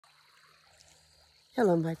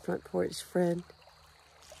Hello, my front porch friend.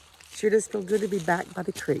 Sure does feel good to be back by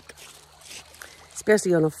the creek.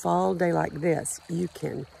 Especially on a fall day like this, you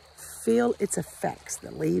can feel its effects.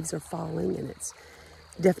 The leaves are falling and it's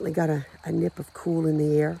definitely got a nip of cool in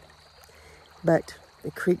the air. But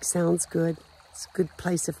the creek sounds good. It's a good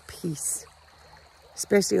place of peace.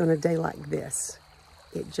 Especially on a day like this.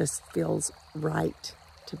 It just feels right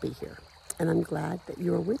to be here. And I'm glad that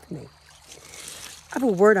you're with me. I have a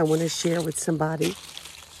word I want to share with somebody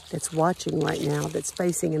that's watching right now, that's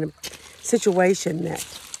facing a situation that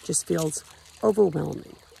just feels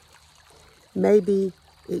overwhelming. Maybe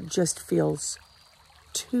it just feels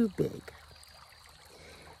too big.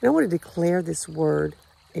 And I want to declare this word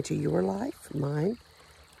into your life, mine,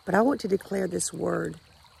 but I want to declare this word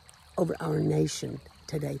over our nation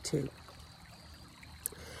today too.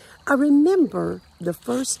 I remember the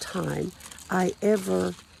first time I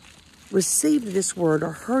ever received this word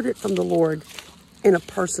or heard it from the Lord in a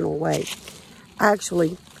personal way. I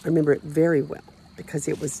remember it very well because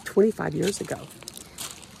it was 25 years ago.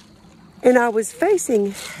 And I was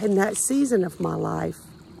facing in that season of my life,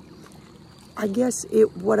 I guess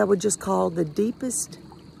what I would just call the deepest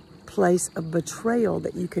place of betrayal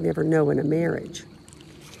that you can ever know in a marriage.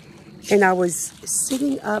 And I was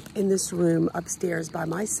sitting up in this room upstairs by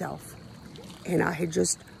myself, and I had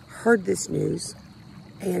just heard this news.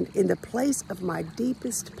 And in the place of my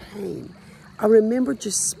deepest pain, I remember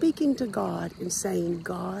just speaking to God and saying,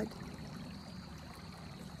 God,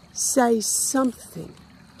 say something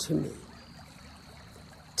to me.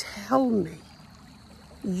 Tell me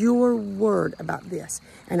your word about this.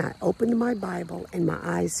 And I opened my Bible and my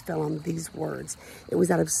eyes fell on these words. It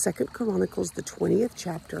was out of 2 Chronicles, the 20th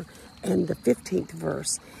chapter and the 15th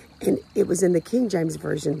verse. And it was in the King James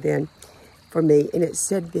Version then for me. And it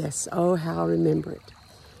said this, oh, how I remember it.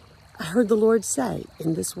 I heard the Lord say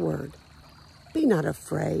in this word, be not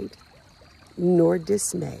afraid, nor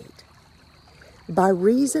dismayed, by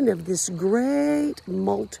reason of this great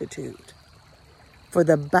multitude, for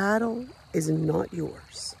the battle is not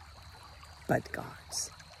yours, but God's.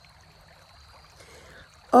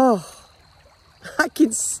 Oh, I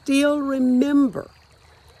can still remember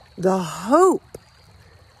the hope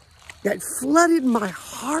that flooded my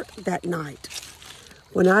heart that night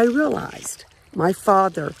when I realized my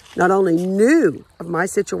Father not only knew of my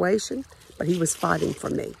situation, but he was fighting for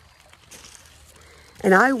me.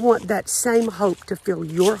 And I want that same hope to fill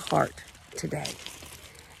your heart today.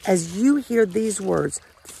 As you hear these words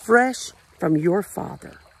fresh from your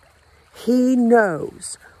Father, he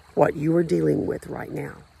knows what you are dealing with right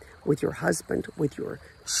now, with your husband, with your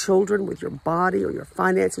children, with your body or your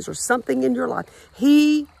finances or something in your life.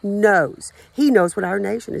 He knows. He knows what our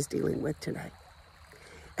nation is dealing with today.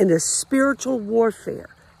 And the spiritual warfare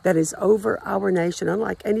that is over our nation,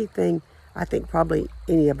 unlike anything I think probably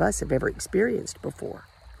any of us have ever experienced before.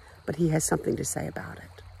 But he has something to say about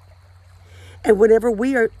it. And whenever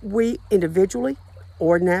we individually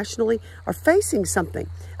or nationally are facing something,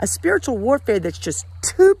 a spiritual warfare that's just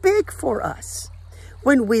too big for us,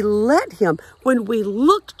 when we let him, when we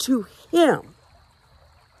look to him,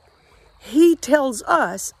 he tells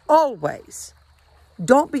us always,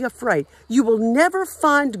 don't be afraid. You will never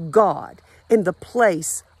find God in the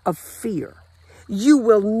place of fear. You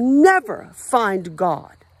will never find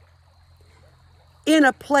God in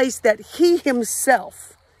a place that he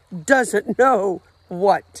himself doesn't know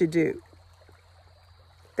what to do.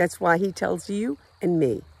 That's why he tells you and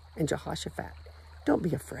me and Jehoshaphat, don't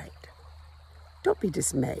be afraid. Don't be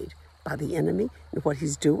dismayed by the enemy and what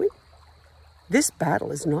he's doing. This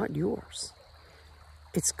battle is not yours.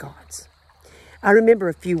 It's God's. I remember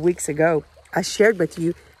a few weeks ago, I shared with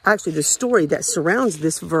you actually the story that surrounds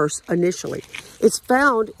this verse initially. It's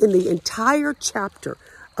found in the entire chapter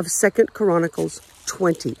of 2 Chronicles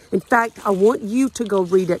 20. In fact, I want you to go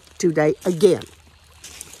read it today again.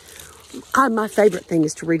 My favorite thing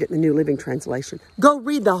is to read it in the New Living Translation. Go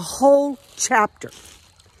read the whole chapter,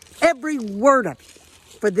 every word of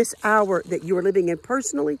it, for this hour that you are living in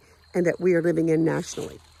personally and that we are living in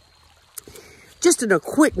nationally. Just in a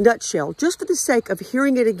quick nutshell, just for the sake of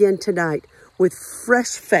hearing it again tonight with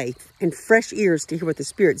fresh faith and fresh ears to hear what the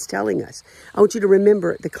Spirit's telling us, I want you to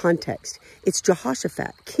remember the context. It's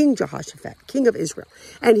Jehoshaphat, King of Israel,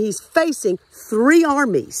 and he's facing 3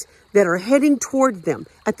 armies that are heading toward them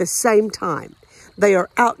at the same time. They are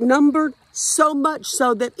outnumbered so much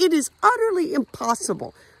so that it is utterly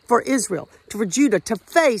impossible for Israel, for Judah to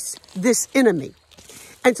face this enemy.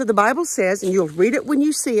 And so the Bible says, and you'll read it when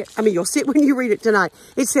you see it. You'll see it when you read it tonight.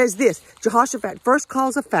 It says this, Jehoshaphat first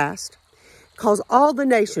calls a fast, calls all the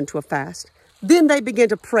nation to a fast, Then they began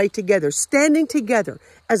to pray together, standing together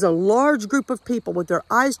as a large group of people with their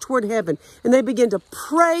eyes toward heaven. And they began to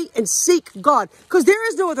pray and seek God, because there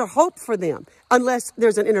is no other hope for them unless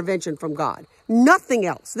there's an intervention from God. Nothing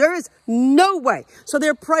else. There is no way. So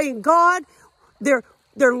they're praying, God, they're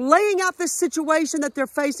laying out this situation that they're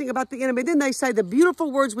facing about the enemy. Then they say the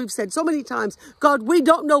beautiful words we've said so many times, God, we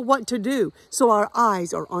don't know what to do, so our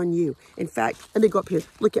eyes are on you. In fact, let me go up here.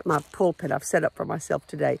 Look at my pulpit I've set up for myself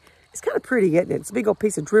today. It's kind of pretty, isn't it? It's a big old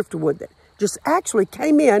piece of driftwood that just actually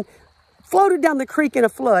came in, floated down the creek in a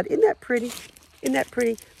flood. Isn't that pretty? Isn't that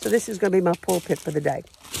pretty? So this is going to be my pulpit for the day.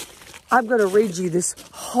 I'm going to read you this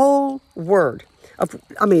whole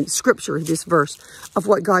scripture, this verse of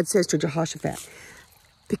what God says to Jehoshaphat.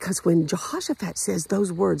 Because when Jehoshaphat says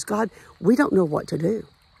those words, God, we don't know what to do.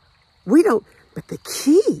 But the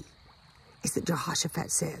key is that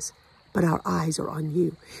Jehoshaphat says, but our eyes are on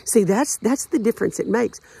you. See, that's the difference it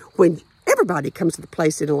makes when everybody comes to the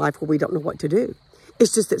place in life where we don't know what to do.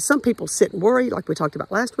 It's just that some people sit and worry, like we talked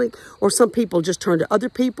about last week, or some people just turn to other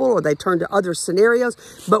people, or they turn to other scenarios.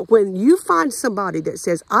 But when you find somebody that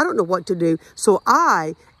says, I don't know what to do, so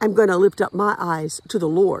I am going to lift up my eyes to the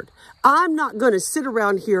Lord. I'm not going to sit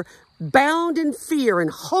around here bound in fear and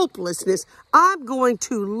hopelessness. I'm going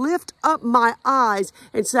to lift up my eyes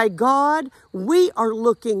and say, God, we are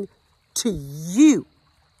looking to you.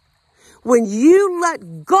 When you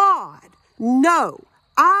let God know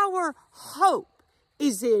our hope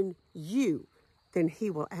is in you, then he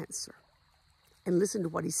will answer. And listen to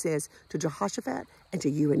what he says to Jehoshaphat and to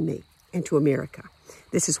you and me and to America.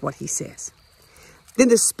 This is what he says. Then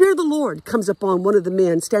the Spirit of the Lord comes upon one of the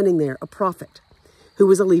men standing there, a prophet who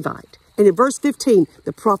was a Levite. And in verse 15,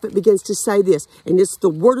 the prophet begins to say this, and it's the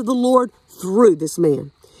word of the Lord through this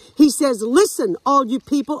man. He says, listen, all you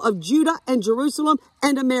people of Judah and Jerusalem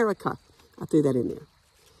and America. I threw that in there.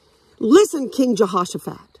 Listen, King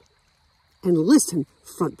Jehoshaphat, and listen,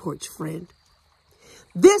 front porch friend.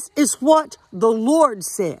 This is what the Lord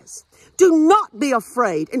says. Do not be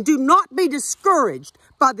afraid and do not be discouraged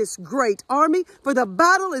by this great army, for the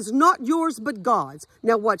battle is not yours but God's.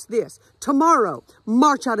 Now watch this. Tomorrow,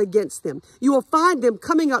 march out against them. You will find them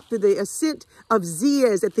coming up through the ascent of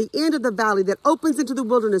Ziz at the end of the valley that opens into the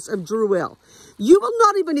wilderness of Jeruel. You will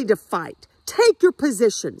not even need to fight. Take your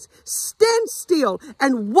positions, stand still,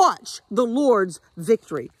 and watch the Lord's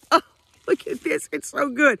victory. Oh, look at this. It's so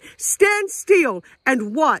good. Stand still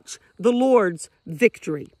and watch the Lord's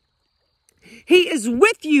victory. He is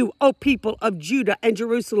with you, O people of Judah and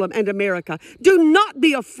Jerusalem and America. Do not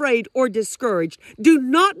be afraid or discouraged. Do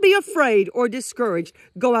not be afraid or discouraged.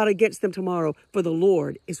 Go out against them tomorrow, for the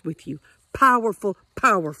Lord is with you. Powerful,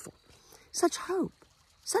 powerful. Such hope,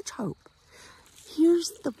 such hope.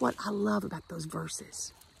 Here's what I love about those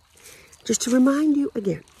verses. Just to remind you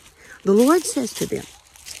again, the Lord says to them,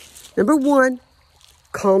 number one,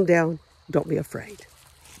 calm down, don't be afraid.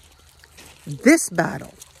 This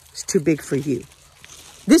battle is too big for you.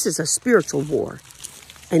 This is a spiritual war,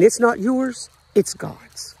 and it's not yours, it's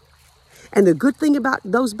God's. And the good thing about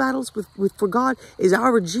those battles for God is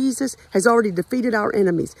our Jesus has already defeated our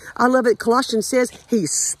enemies. I love it. Colossians says he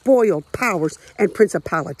spoiled powers and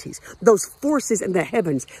principalities, those forces in the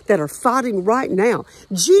heavens that are fighting right now.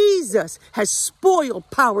 Jesus has spoiled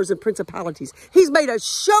powers and principalities. He's made a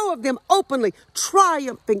show of them openly,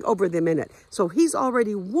 triumphing over them in it. So he's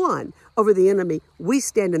already won over the enemy. We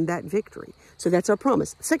stand in that victory. So that's our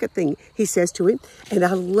promise. Second thing he says to him, and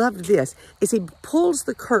I love this, is he pulls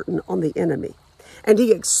the curtain on the enemy. And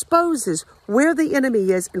he exposes where the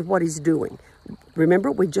enemy is and what he's doing.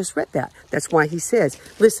 Remember, we just read that. That's why he says,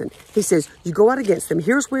 listen, he says, you go out against them.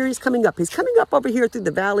 Here's where he's coming up. He's coming up over here through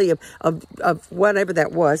the valley of whatever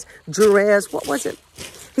that was. Jurez, what was it?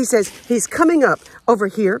 He says, he's coming up over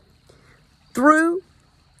here through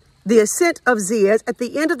the ascent of Ziz at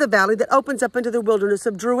the end of the valley that opens up into the wilderness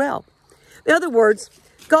of Jeruel. In other words,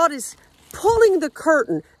 God is pulling the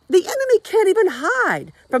curtain. The enemy can't even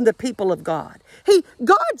hide from the people of God.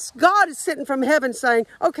 God is sitting from heaven saying,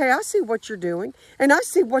 okay, I see what you're doing, and I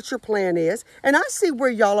see what your plan is, and I see where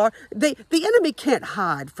y'all are. The enemy can't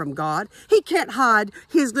hide from God. He can't hide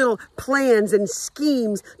his little plans and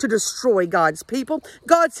schemes to destroy God's people.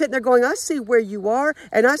 God's sitting there going, I see where you are,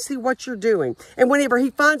 and I see what you're doing. And whenever he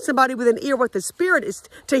finds somebody with an ear what the Spirit is,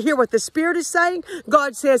 to hear what the Spirit is saying,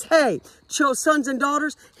 God says, hey, sons and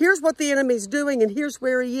daughters, here's what the enemy's doing, and here's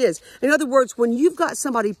where he is. In other words, when you've got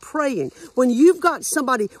somebody praying, when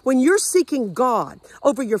you're seeking God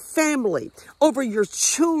over your family, over your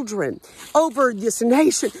children, over this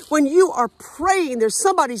nation, when you are praying, there's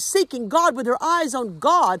somebody seeking God with their eyes on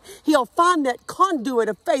God, he'll find that conduit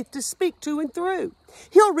of faith to speak to and through.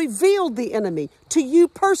 He'll reveal the enemy to you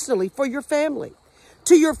personally, for your family,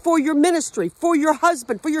 for your ministry, for your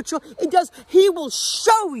husband, for your children. He will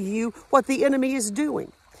show you what the enemy is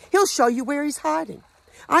doing. He'll show you where he's hiding.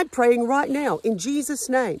 I'm praying right now in Jesus'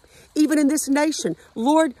 name, even in this nation,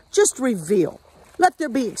 Lord, just reveal. Let there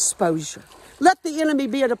be exposure. Let the enemy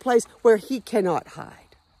be at a place where he cannot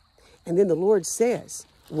hide. And then the Lord says,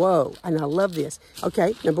 whoa, and I love this.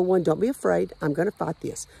 Okay, number one, don't be afraid. I'm going to fight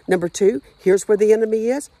this. Number two, here's where the enemy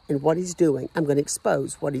is and what he's doing. I'm going to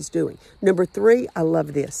expose what he's doing. Number three, I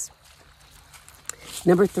love this.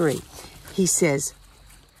 Number three, he says,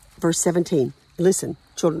 verse 17, listen,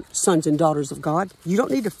 children, sons and daughters of God, you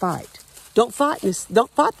don't need to fight. Don't fight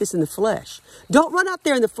this in the flesh. Don't run out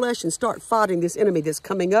there in the flesh and start fighting this enemy that's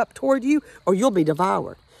coming up toward you, or you'll be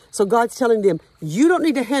devoured. So God's telling them, you don't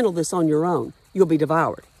need to handle this on your own. You'll be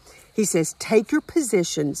devoured. He says, take your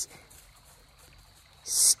positions,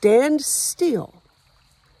 stand still,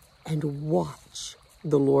 and watch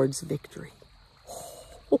the Lord's victory.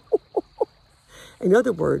 In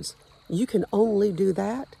other words, you can only do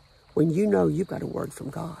that when you know you've got a word from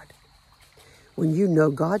God. When you know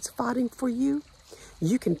God's fighting for you,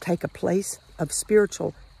 you can take a place of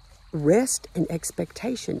spiritual rest and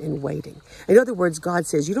expectation and waiting. In other words, God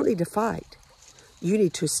says, you don't need to fight. You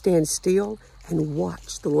need to stand still and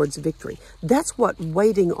watch the Lord's victory. That's what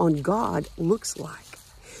waiting on God looks like.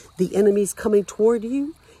 The enemy's coming toward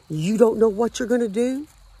you. You don't know what you're going to do.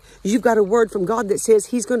 You've got a word from God that says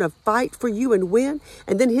he's going to fight for you and win.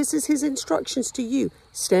 And then this is his instructions to you.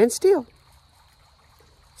 Stand still.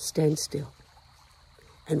 Stand still.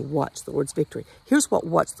 And watch the Lord's victory. Here's what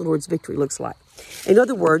watch the Lord's victory looks like. In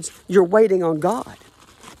other words, you're waiting on God.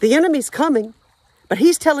 The enemy's coming, but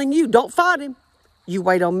he's telling you, don't fight him. You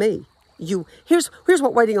wait on me. Here's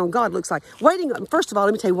what waiting on God looks like. First of all,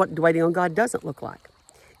 let me tell you what waiting on God doesn't look like.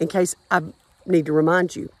 In case I need to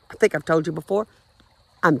remind you. I think I've told you before.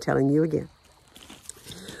 I'm telling you again.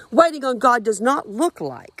 Waiting on God does not look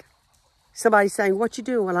like somebody saying, what you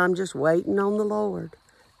doing? Well, I'm just waiting on the Lord.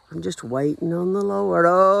 I'm just waiting on the Lord.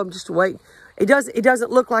 Oh, I'm just waiting. It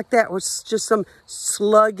doesn't look like that with just some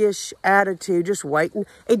sluggish attitude, just waiting.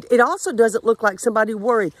 It also doesn't look like somebody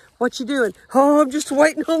worried. What you doing? Oh, I'm just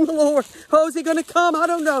waiting on the Lord. Oh, is he going to come? I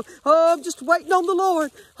don't know. Oh, I'm just waiting on the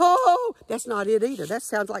Lord. Oh, that's not it either. That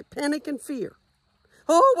sounds like panic and fear.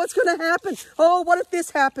 Oh, what's going to happen? Oh, what if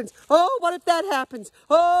this happens? Oh, what if that happens?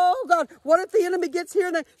 Oh, God, what if the enemy gets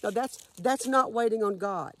here? No, that's not waiting on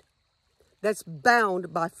God. That's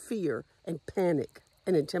bound by fear and panic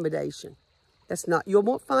and intimidation. You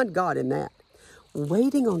won't find God in that.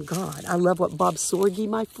 Waiting on God. I love what Bob Sorge,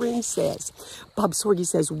 my friend, says. Bob Sorge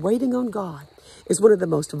says, waiting on God is one of the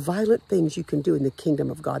most violent things you can do in the kingdom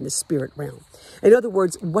of God, in the spirit realm. In other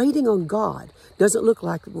words, waiting on God doesn't look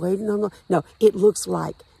like waiting on God. No, it looks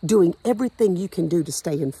like doing everything you can do to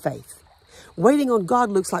stay in faith. Waiting on God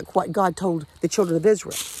looks like what God told the children of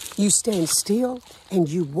Israel. You stand still and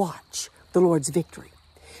you watch the Lord's victory.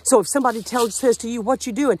 So if somebody says to you, what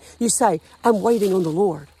you doing? You say, I'm waiting on the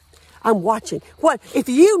Lord. I'm watching. What? If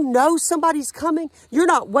you know somebody's coming, you're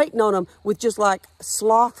not waiting on them with just like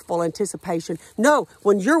slothful anticipation. No,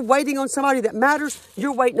 when you're waiting on somebody that matters,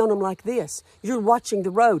 you're waiting on them like this. You're watching the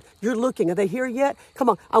road. You're looking. Are they here yet? Come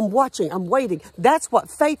on. I'm watching. I'm waiting. That's what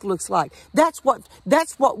faith looks like. That's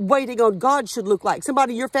what waiting on God should look like.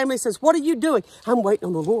 Somebody in your family says, what are you doing? I'm waiting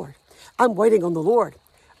on the Lord. I'm waiting on the Lord.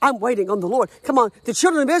 I'm waiting on the Lord. Come on. The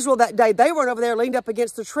children of Israel that day, they weren't over there leaned up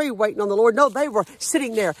against the tree waiting on the Lord. No, they were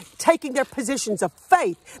sitting there taking their positions of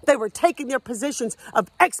faith. They were taking their positions of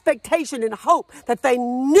expectation and hope that they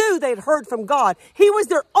knew they'd heard from God. He was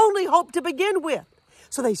their only hope to begin with.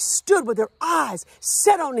 So they stood with their eyes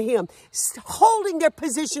set on him, holding their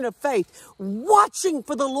position of faith, watching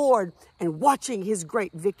for the Lord and watching his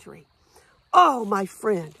great victory. Oh, my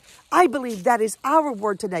friend, I believe that is our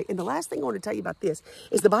word today. And the last thing I want to tell you about this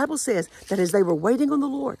is the Bible says that as they were waiting on the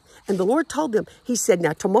Lord, and the Lord told them, he said,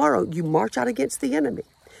 now tomorrow you march out against the enemy.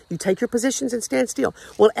 You take your positions and stand still.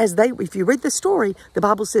 Well, if you read the story, the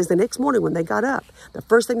Bible says the next morning when they got up, the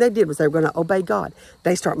first thing they did was they were going to obey God.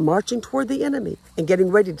 They start marching toward the enemy and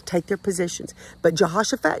getting ready to take their positions. But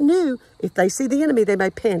Jehoshaphat knew if they see the enemy, they may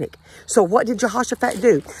panic. So what did Jehoshaphat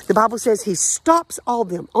do? The Bible says he stops all of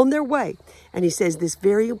them on their way. And he says this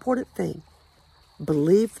very important thing: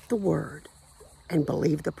 believe the word and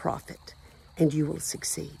believe the prophet, and you will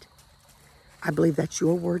succeed. I believe that's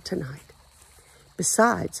your word tonight.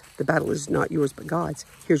 Besides, the battle is not yours but God's.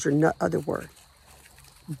 Here's your other word.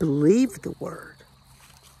 Believe the word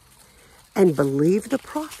and believe the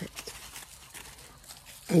prophet,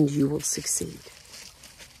 and you will succeed.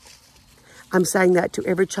 I'm saying that to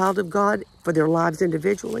every child of God for their lives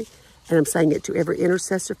individually, and I'm saying it to every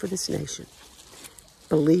intercessor for this nation.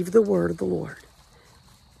 Believe the word of the Lord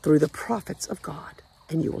through the prophets of God,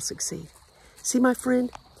 and you will succeed. See, my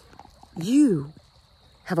friend, you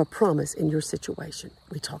have a promise in your situation.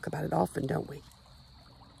 We talk about it often, don't we?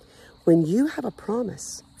 When you have a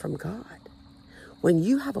promise from God, when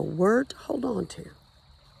you have a word to hold on to,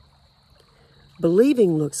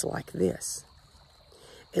 believing looks like this.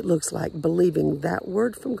 It looks like believing that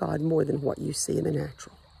word from God more than what you see in the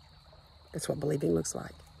natural. That's what believing looks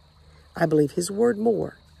like. I believe his word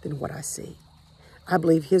more than what I see. I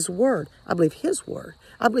believe his word. I believe his word.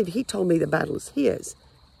 I believe he told me the battle is his,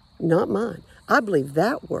 not mine. I believe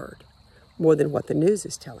that word more than what the news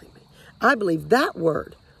is telling me. I believe that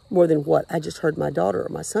word more than what I just heard my daughter or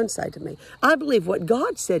my son say to me. I believe what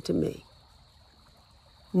God said to me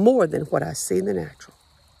more than what I see in the natural.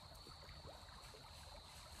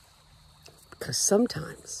 Because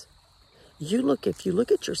sometimes if you look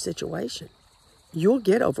at your situation, you'll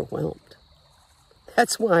get overwhelmed.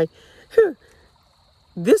 That's why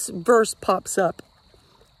this verse pops up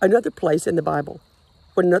another place in the Bible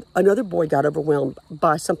when another boy got overwhelmed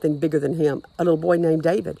by something bigger than him, a little boy named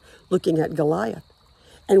David, looking at Goliath.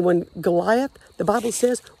 And when Goliath, the Bible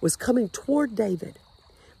says, was coming toward David,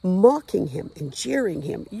 mocking him and jeering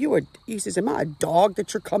him, he says, am I a dog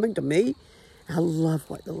that you're coming to me? I love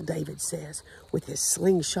what little David says with his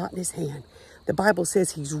slingshot in his hand. The Bible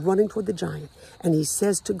says he's running toward the giant, and he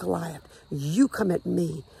says to Goliath, you come at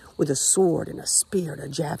me with a sword and a spear and a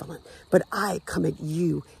javelin, but I come at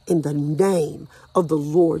you in the name of the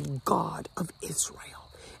Lord God of Israel.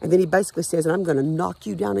 And then he basically says, and I'm going to knock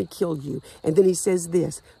you down and kill you. And then he says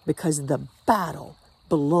this, because the battle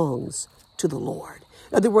belongs to the Lord.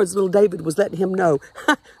 In other words, little David was letting him know,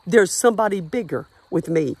 there's somebody bigger with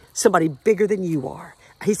me, somebody bigger than you are.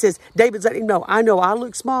 He says, David's letting him know I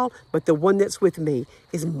look small, but the one that's with me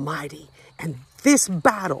is mighty. And this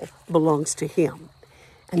battle belongs to him.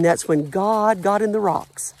 And that's when God got in the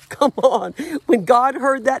rocks. Come on. When God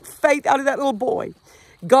heard that faith out of that little boy,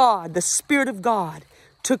 God, the Spirit of God,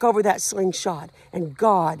 took over that slingshot, and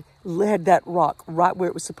God led that rock right where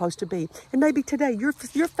it was supposed to be. And maybe today you're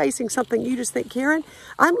facing something you just think, Karen,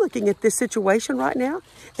 I'm looking at this situation right now,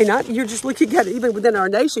 and you're just looking at it even within our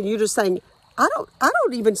nation. You're just saying, I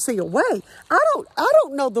don't even see a way. I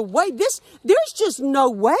don't know the way. There's just no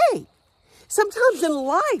way. Sometimes in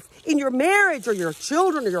life, in your marriage or your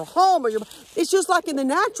children or your home, it's just like in the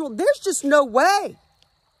natural, there's just no way.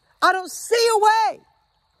 I don't see a way.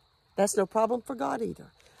 That's no problem for God either.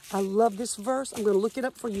 I love this verse. I'm going to look it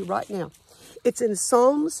up for you right now. It's in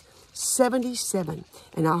Psalms 77,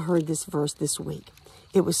 and I heard this verse this week.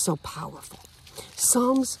 It was so powerful.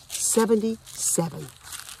 Psalms 77,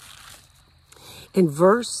 in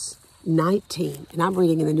verse 19, and I'm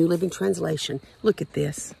reading in the New Living Translation. Look at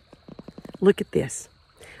this. Look at this.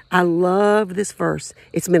 I love this verse.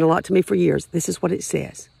 It's meant a lot to me for years. This is what it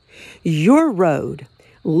says. Your road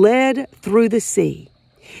led through the sea,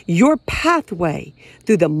 your pathway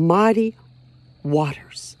through the mighty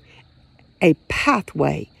waters, a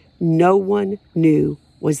pathway no one knew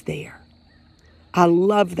was there. I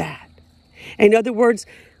love that. In other words,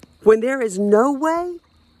 when there is no way,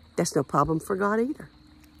 that's no problem for God either.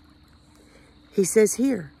 He says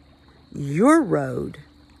here, your road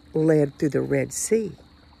led through the Red Sea.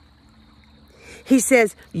 He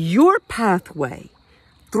says, your pathway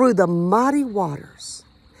through the mighty waters,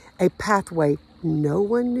 a pathway no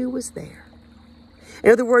one knew was there.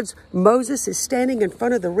 In other words, Moses is standing in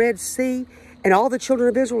front of the Red Sea, and all the children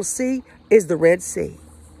of Israel see is the Red Sea.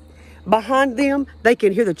 Behind them, they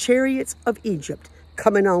can hear the chariots of Egypt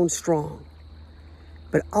coming on strong.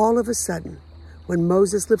 But all of a sudden, when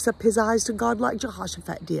Moses lifts up his eyes to God like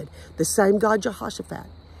Jehoshaphat did, the same God Jehoshaphat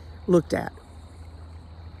looked at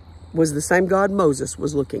was the same God Moses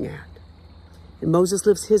was looking at. And Moses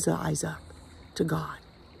lifts his eyes up to God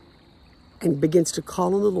and begins to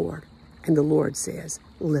call on the Lord. And the Lord says,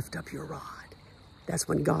 lift up your rod. That's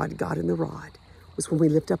when God got in the rod, was when we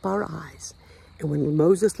lift up our eyes. And when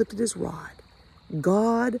Moses lifted his rod,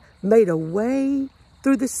 God made a way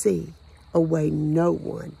through the sea, a way no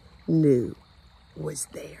one knew was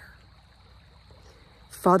there.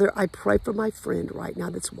 Father, I pray for my friend right now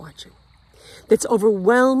that's watching, that's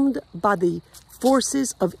overwhelmed by the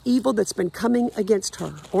forces of evil that's been coming against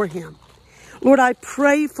her or him. Lord, I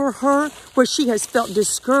pray for her where she has felt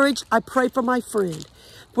discouraged. I pray for my friend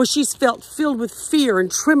where she's felt filled with fear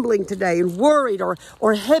and trembling today and worried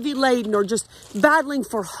or heavy laden or just battling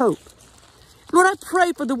for hope. Lord, I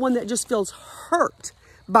pray for the one that just feels hurt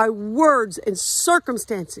by words and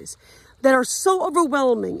circumstances that are so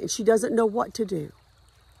overwhelming and she doesn't know what to do.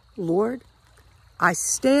 Lord, I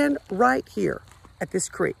stand right here at this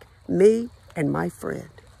creek, me and my friend,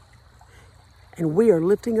 and we are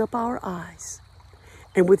lifting up our eyes.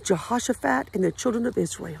 And with Jehoshaphat and the children of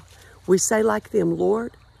Israel, we say like them,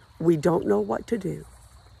 Lord, we don't know what to do,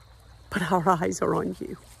 but our eyes are on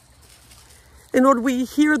you. And Lord, we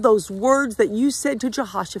hear those words that you said to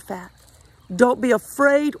Jehoshaphat. Don't be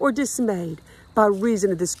afraid or dismayed by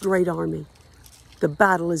reason of this great army. The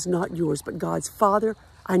battle is not yours, but God's. Father,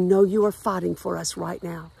 I know you are fighting for us right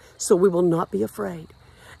now, so we will not be afraid.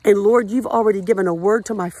 And Lord, you've already given a word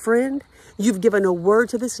to my friend. You've given a word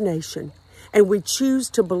to this nation. And we choose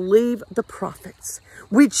to believe the prophets.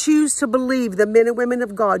 We choose to believe the men and women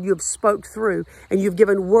of God you have spoke through. And you've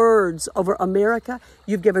given words over America.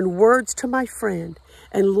 You've given words to my friend.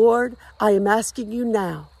 And Lord, I am asking you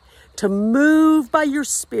now to move by your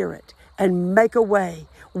Spirit and make a way.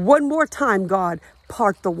 One more time, God,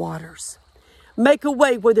 part the waters. Make a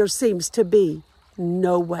way where there seems to be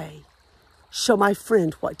no way. Show my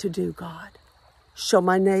friend what to do, God. Show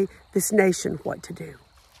this nation what to do.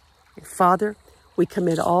 And Father, we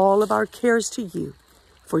commit all of our cares to you,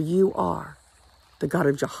 for you are the God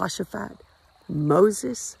of Jehoshaphat,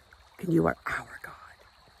 Moses, and you are our God.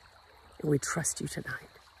 And we trust you tonight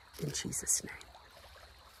in Jesus'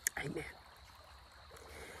 name. Amen.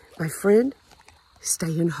 My friend,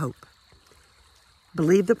 stay in hope.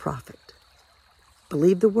 Believe the prophet.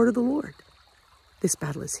 Believe the word of the Lord. This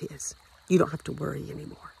battle is his. You don't have to worry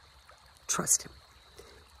anymore. Trust him.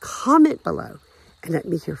 Comment below and let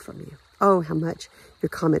me hear from you. Oh, how much your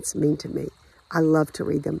comments mean to me. I love to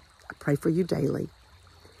read them. I pray for you daily.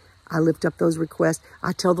 I lift up those requests.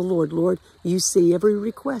 I tell the Lord, Lord, you see every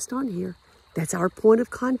request on here. That's our point of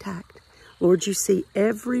contact. Lord, you see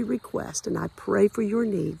every request, and I pray for your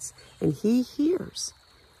needs. And he hears,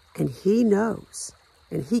 and he knows,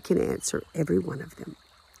 and he can answer every one of them.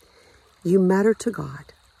 You matter to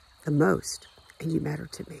God the most, and you matter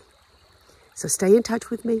to me. So stay in touch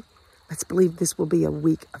with me. Let's believe this will be a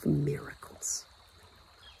week of miracles.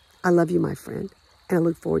 I love you, my friend, and I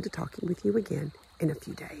look forward to talking with you again in a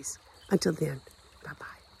few days. Until then,